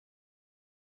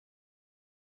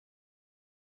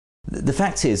The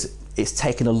fact is, it's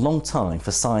taken a long time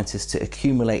for scientists to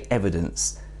accumulate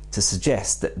evidence to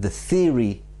suggest that the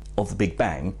theory of the Big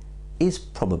Bang is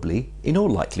probably, in all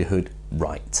likelihood,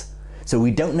 right. So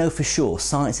we don't know for sure.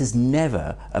 Science is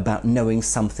never about knowing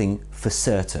something for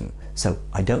certain. So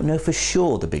I don't know for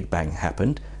sure the Big Bang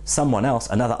happened. Someone else,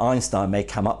 another Einstein, may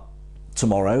come up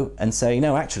tomorrow and say,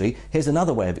 no, actually, here's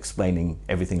another way of explaining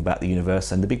everything about the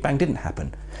universe and the Big Bang didn't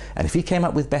happen. And if he came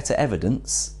up with better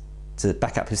evidence to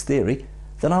back up his theory,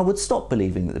 then I would stop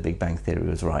believing that the Big Bang theory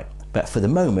was right. But for the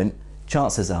moment,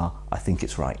 chances are I think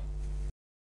it's right.